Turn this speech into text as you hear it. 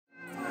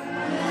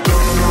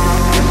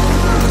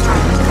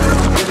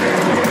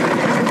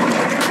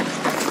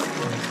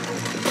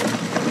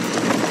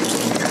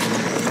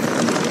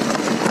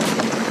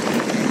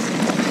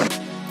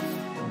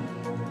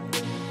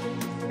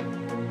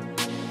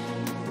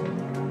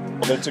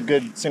but it's a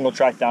good single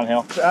track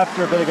downhill. So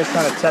after a bit, it gets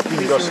kind of techy,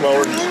 you go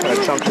slower and just kind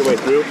of chunk your way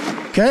through.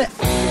 Okay. I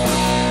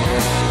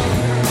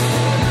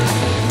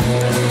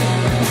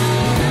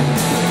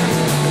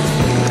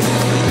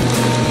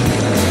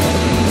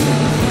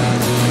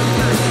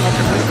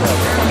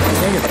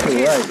think it's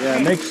pretty right. Yeah,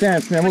 it makes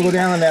sense. Then we'll go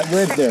down on that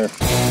lid there.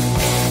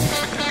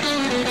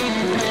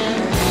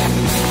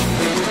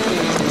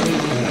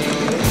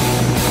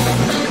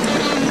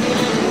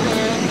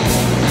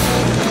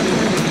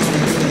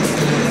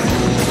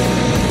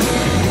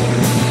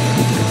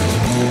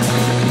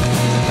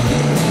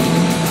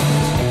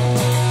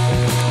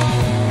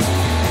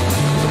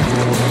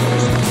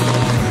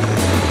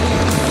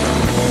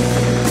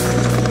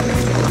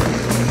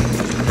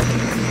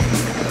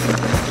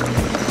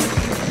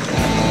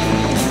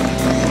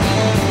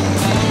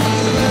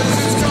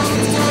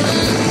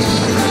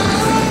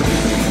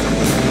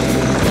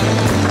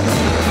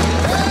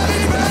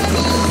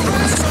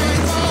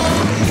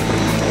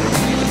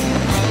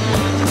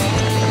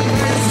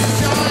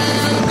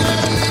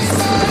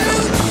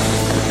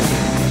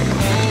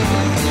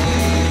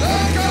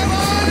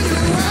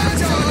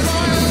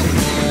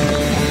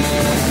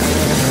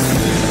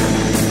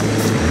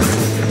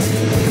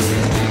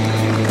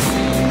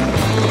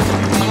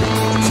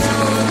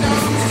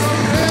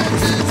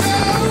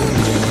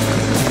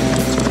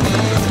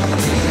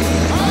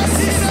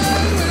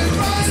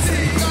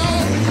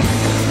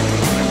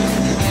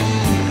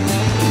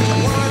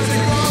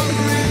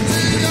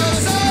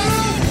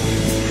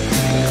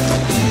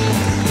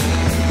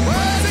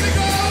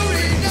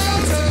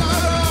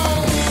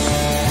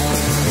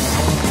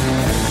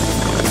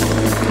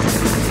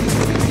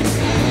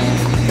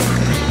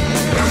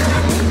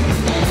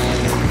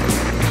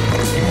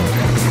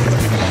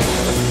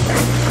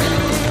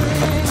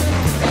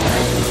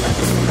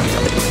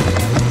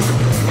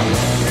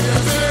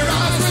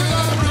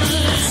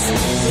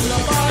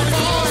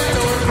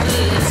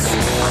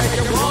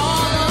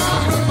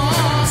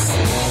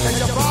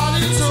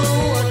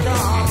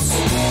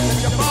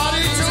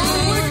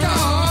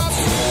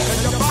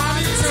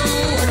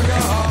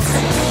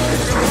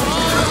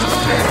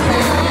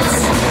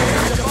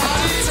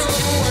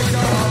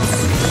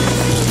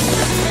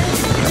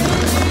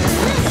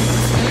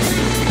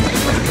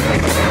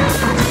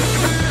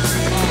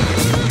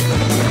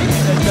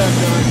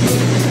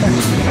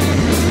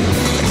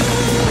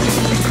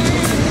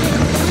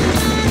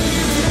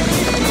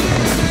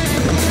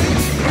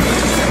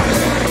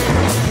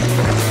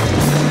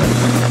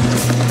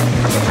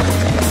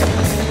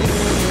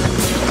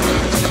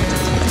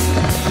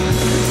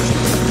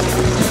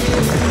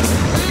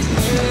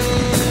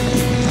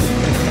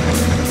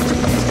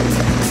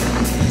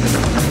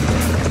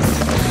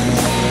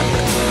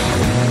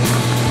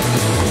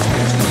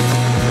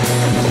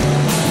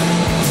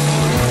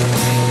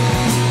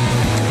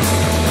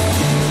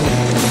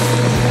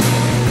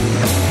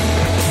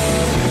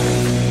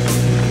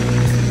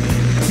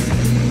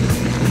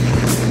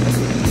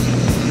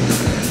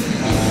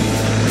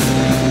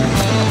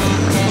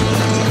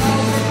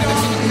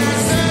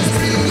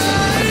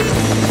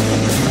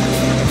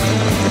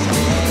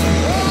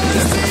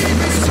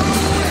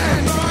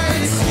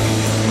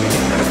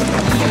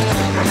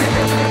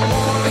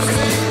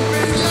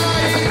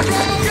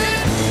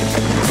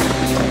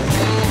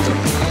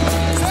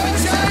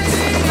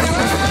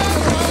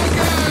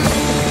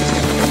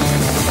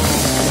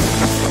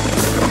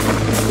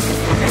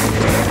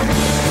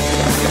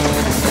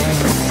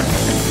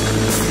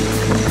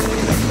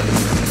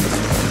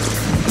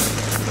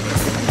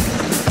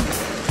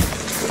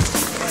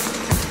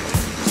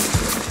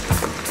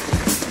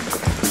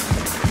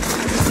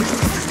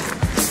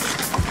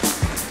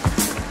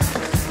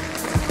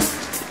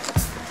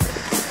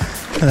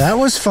 That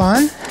was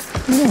fun.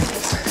 Yeah.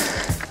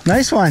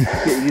 Nice one.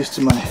 Get used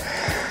to my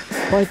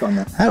bike on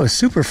that. That was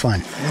super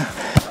fun. Yeah.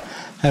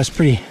 That was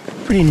pretty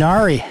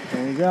gnarly.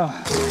 There you go.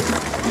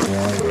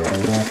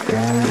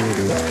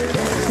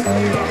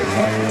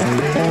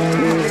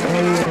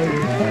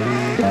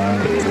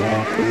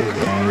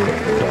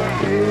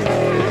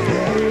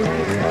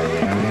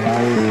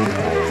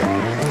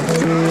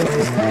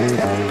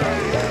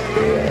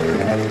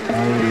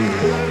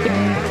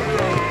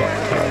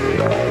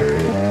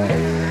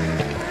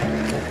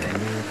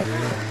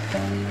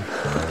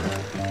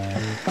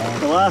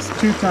 The last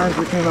two times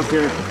we came up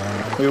here,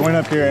 we went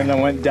up here and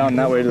then went down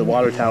that way to the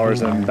water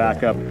towers and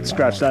back up,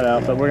 scratch that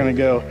out, but we're gonna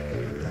go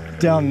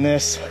down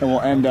this and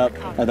we'll end up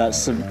at that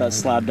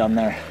slab down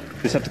there.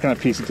 Just have to kind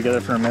of piece it together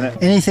for a minute.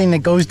 Anything that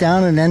goes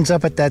down and ends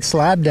up at that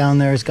slab down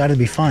there has got to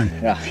be fun.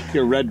 Yeah,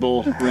 your Red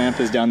Bull ramp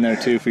is down there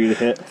too for you to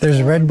hit. There's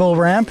a Red Bull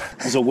ramp?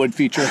 There's a wood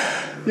feature.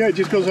 Yeah, it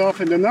just goes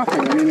off into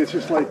nothing. I mean, it's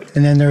just like...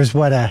 And then there's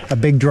what, a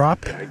big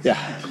drop? Yeah.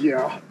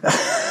 Yeah.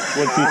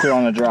 Wood feature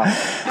on a drop.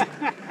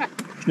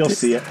 You'll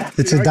see it.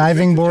 It's a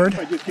diving board?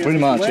 Pretty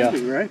much,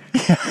 landing, yeah. Right?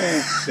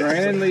 Yeah.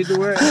 Brannen, lead the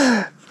way.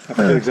 I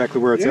forget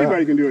exactly where it's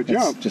Anybody at. can do a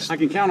jump. Just I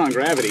can count on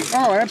gravity.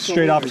 Oh, absolutely.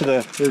 straight off to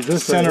the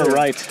center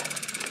right.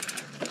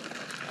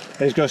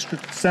 Just go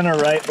center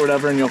right or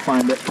whatever and you'll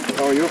find it.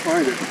 Oh, you'll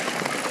find it.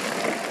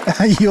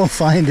 You'll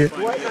find it.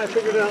 Dwight and I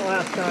figured it out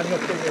last time. He'll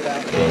figure it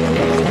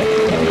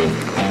out.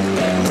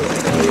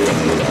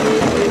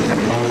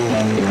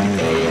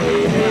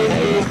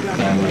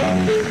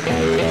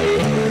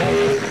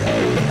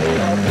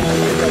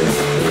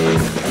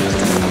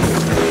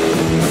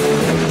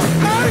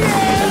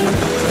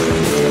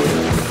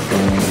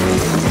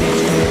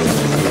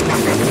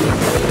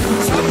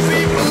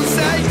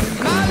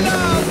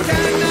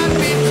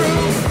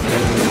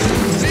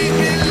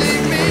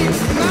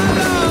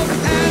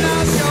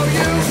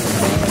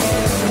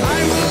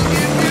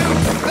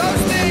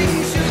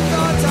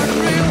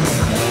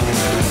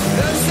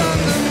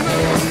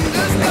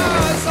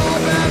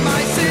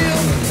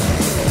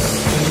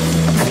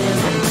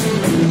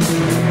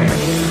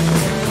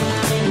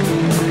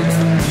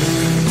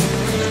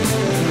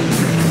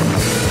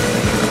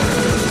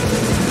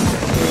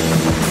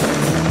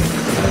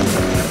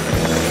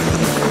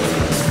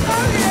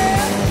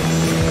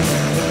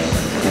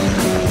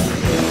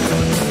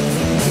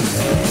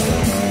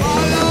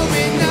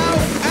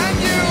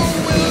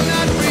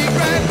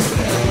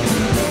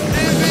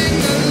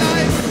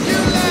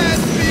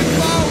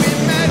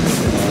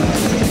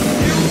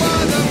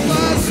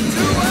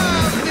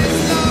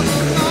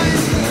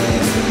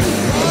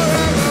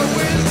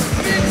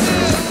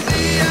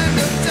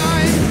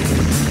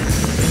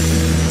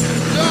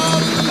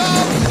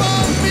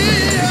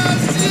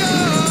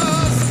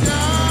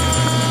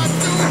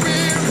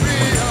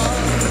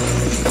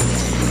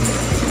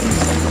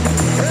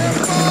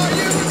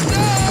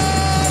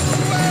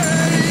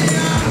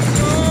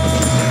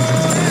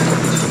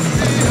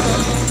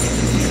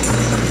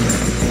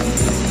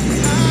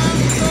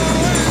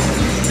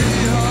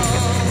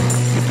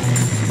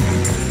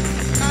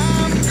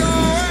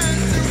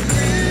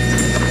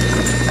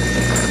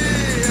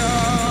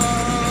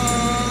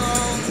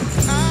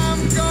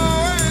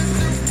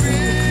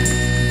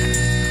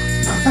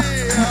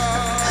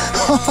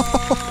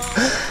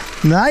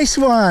 Nice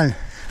one.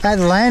 That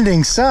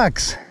landing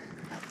sucks.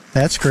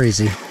 That's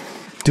crazy.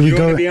 Do we You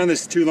don't want go? to be on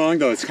this too long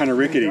though. It's kind of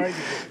rickety.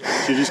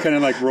 So you just kind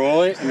of like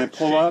roll it and then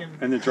pull up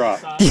and then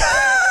drop.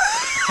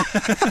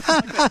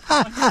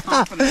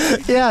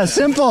 Yeah,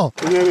 simple.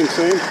 Isn't that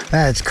insane?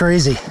 That's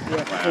crazy.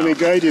 Yeah. And they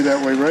guide you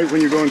that way, right?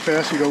 When you're going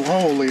fast, you go,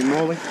 holy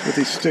moly, with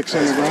these sticks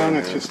on the ground.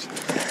 It's just...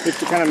 You have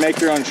to kind of make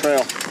your own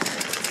trail.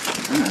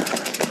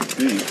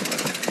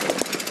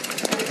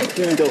 It's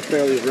going to go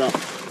fairly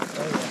rough.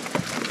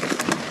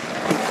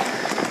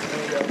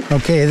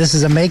 Okay, this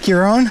is a make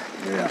your own?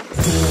 Yeah.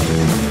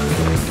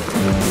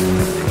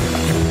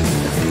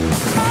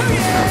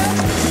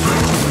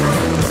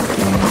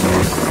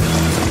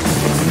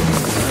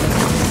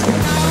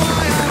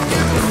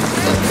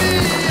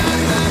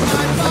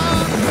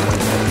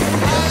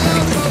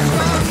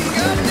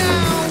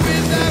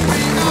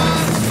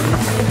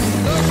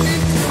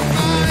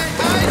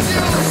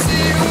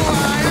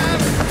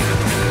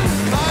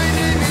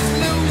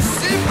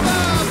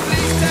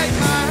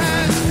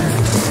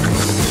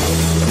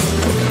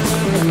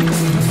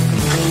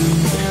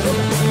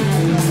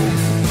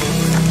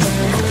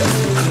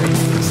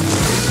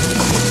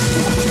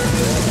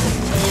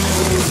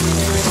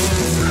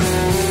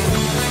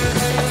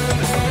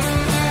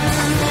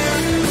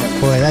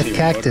 Boy, that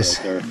cactus.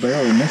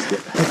 Barely missed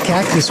it. That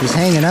cactus was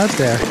hanging out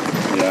there.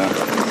 Yeah.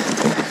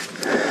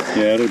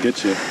 Yeah, it'll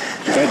get you.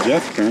 Got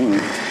Jeff apparently.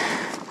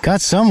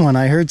 Got someone.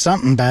 I heard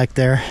something back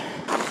there.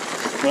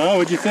 Well,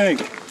 what'd you think?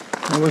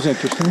 That was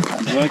interesting.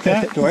 You like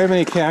that? Do I have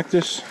any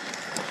cactus?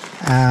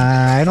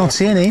 I don't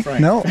see any.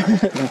 No.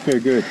 Okay,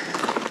 good.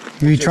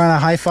 You trying to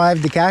high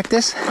five the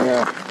cactus?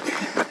 Yeah.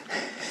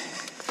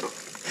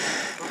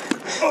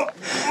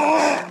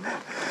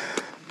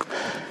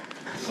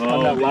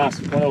 On that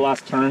last, one of the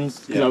last turns,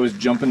 because I was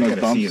jumping those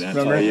bumps,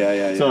 remember? Oh,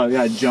 yeah. So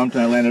yeah, I jumped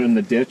and I landed in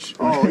the ditch.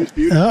 Oh, it's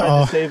beautiful. I tried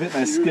Uh-oh. to save it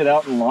and I skid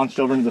out and launched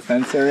over into the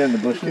fence area in the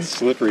bushes. It's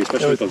slippery,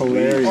 especially It with was those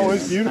hilarious. leaves. Oh,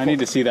 it's beautiful. I need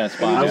to see that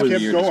spot. And I you was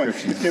just kept going.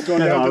 description. You kept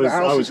going I know, down to the I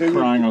house. was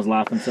crying, I was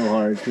laughing so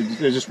hard. It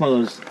was just one of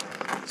those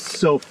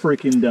so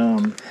freaking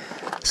dumb.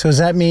 So does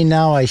that mean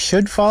now I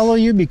should follow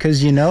you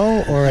because you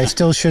know, or I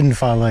still shouldn't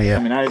follow you? I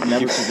mean, I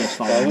never suggest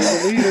following Follow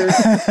that. the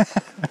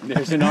leader.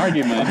 There's an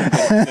argument.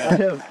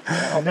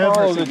 I never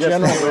Follow the suggest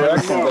general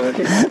following.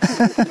 direction.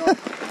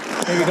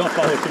 Maybe don't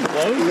follow too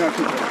close. Not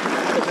too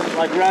bad.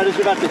 Like right as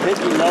you're about to hit,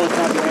 you know it's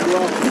not going to end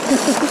well.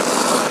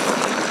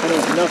 And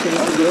there's nothing you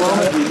can do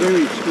on it. You knew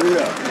you screwed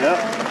up.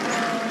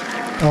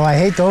 Yeah. Oh, I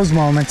hate those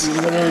moments. You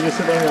literally just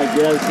sit there and like,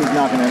 yeah, this is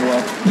not going to end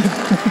well.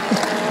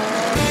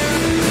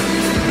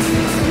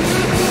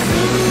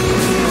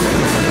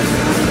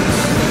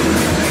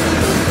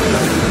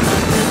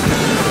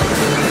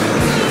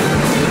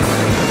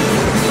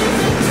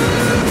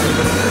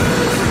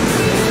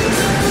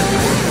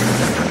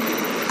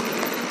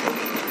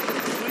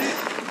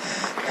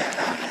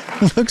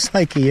 Looks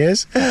like he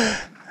is.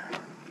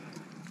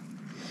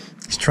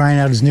 He's trying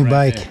out his new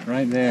bike.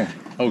 Right there.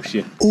 Oh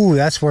shit. Ooh,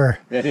 that's where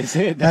That is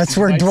it. that's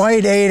where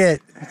Dwight ate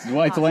it. That's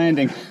Dwight's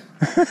landing.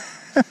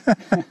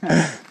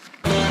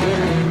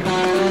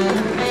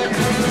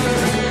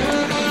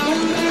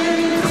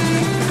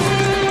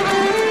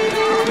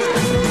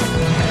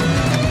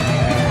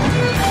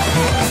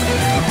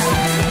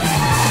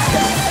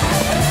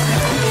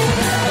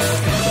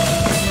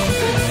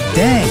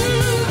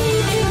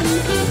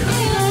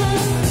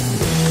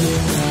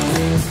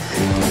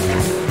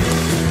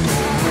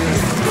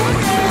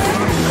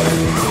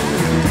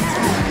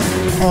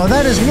 Oh,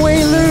 that is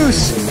way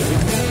loose.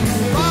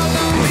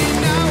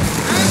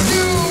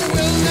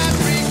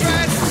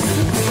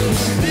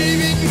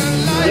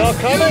 Y'all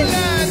coming?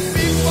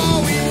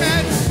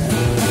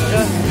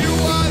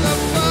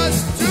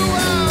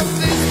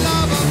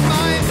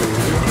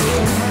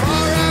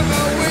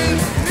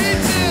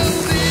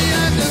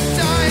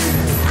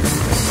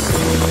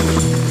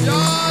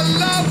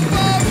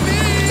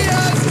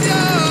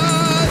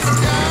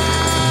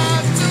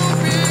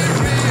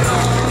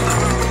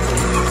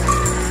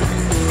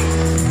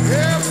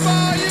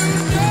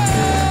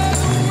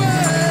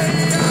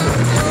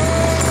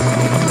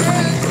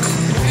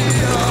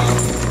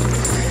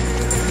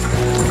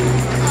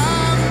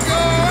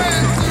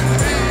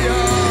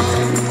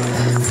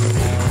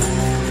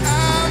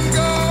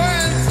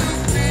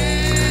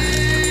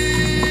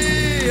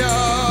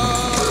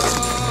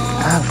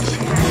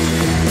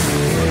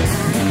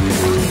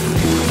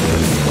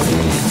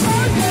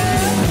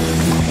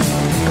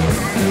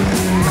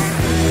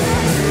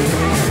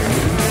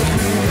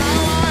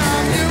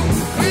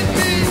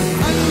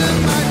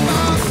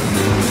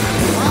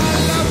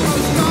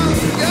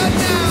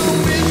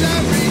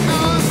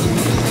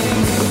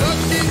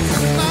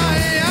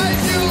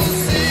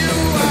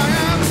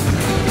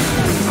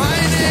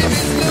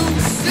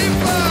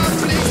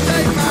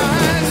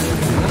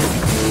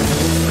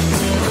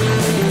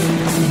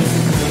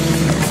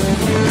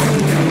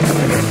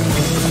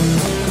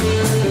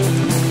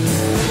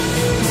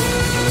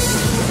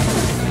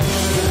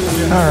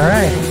 All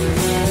right.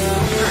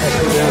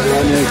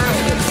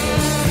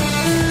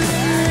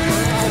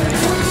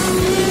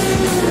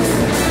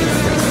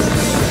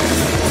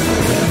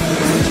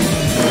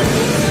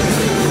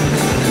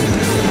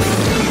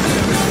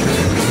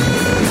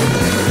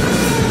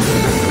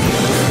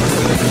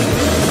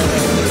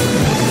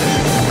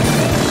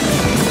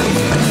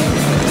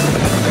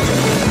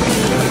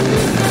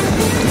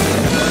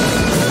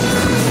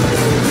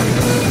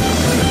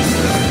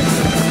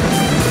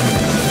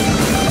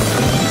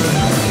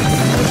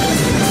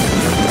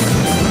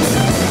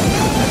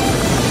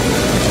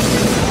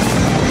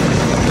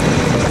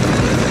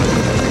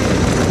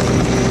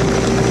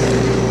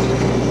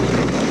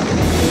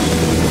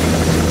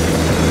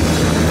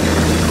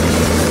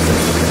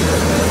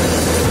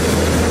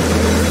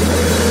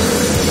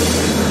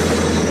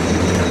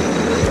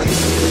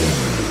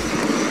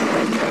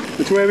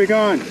 Which way are we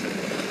going? If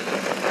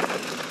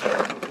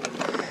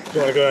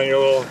you want to go on your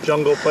little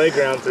jungle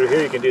playground through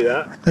here, you can do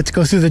that. Let's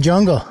go through the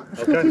jungle.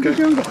 Okay.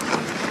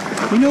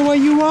 You know where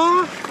you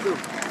are?